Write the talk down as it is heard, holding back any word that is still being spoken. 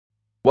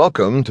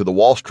Welcome to the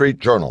Wall Street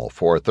Journal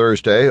for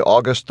Thursday,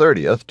 August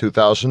 30th,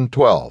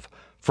 2012,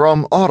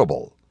 from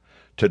Audible.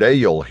 Today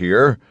you'll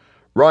hear,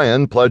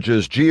 Ryan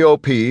pledges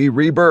GOP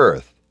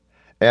rebirth,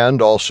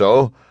 and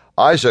also,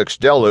 Isaac's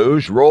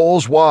deluge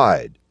rolls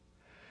wide.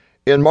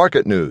 In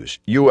market news,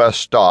 U.S.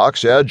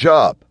 stocks edge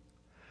up.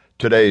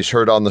 Today's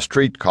Heard on the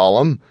Street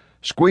column,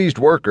 squeezed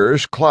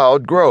workers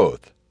cloud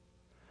growth.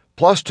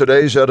 Plus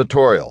today's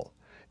editorial,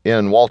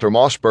 in Walter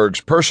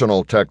Mossberg's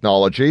personal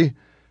technology,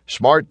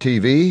 smart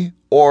TV,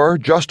 or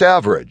just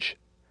average.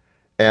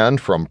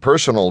 And from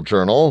Personal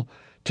Journal,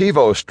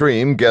 TiVo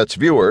Stream gets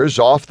viewers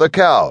off the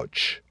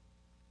couch.